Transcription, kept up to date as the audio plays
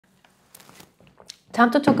Time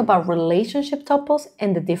to talk about relationship tuples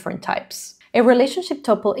and the different types. A relationship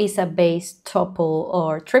tuple is a base tuple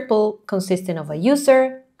or triple consisting of a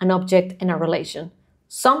user, an object, and a relation,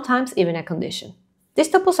 sometimes even a condition. These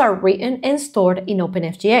tuples are written and stored in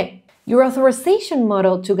OpenFGA. Your authorization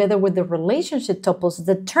model together with the relationship tuples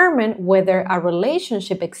determine whether a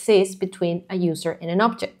relationship exists between a user and an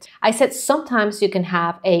object. I said sometimes you can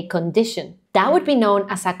have a condition. That would be known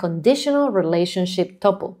as a conditional relationship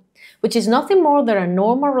tuple, which is nothing more than a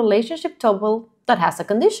normal relationship tuple that has a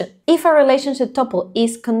condition. If a relationship tuple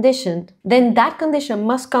is conditioned, then that condition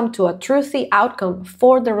must come to a truthy outcome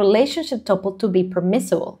for the relationship tuple to be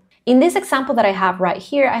permissible. In this example that I have right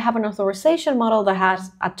here, I have an authorization model that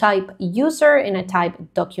has a type user and a type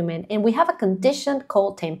document, and we have a condition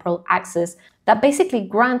called temporal access that basically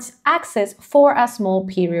grants access for a small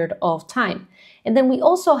period of time. And then we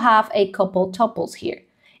also have a couple tuples here.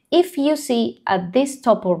 If you see this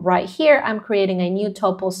tuple right here, I'm creating a new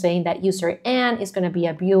tuple saying that user N is going to be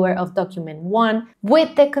a viewer of document 1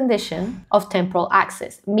 with the condition of temporal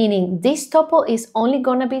access, meaning this tuple is only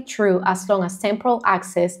going to be true as long as temporal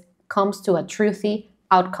access comes to a truthy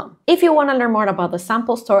outcome. If you want to learn more about the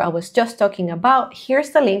sample store I was just talking about, here's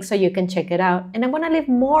the link so you can check it out. And I'm going to leave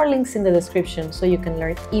more links in the description so you can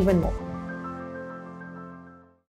learn even more.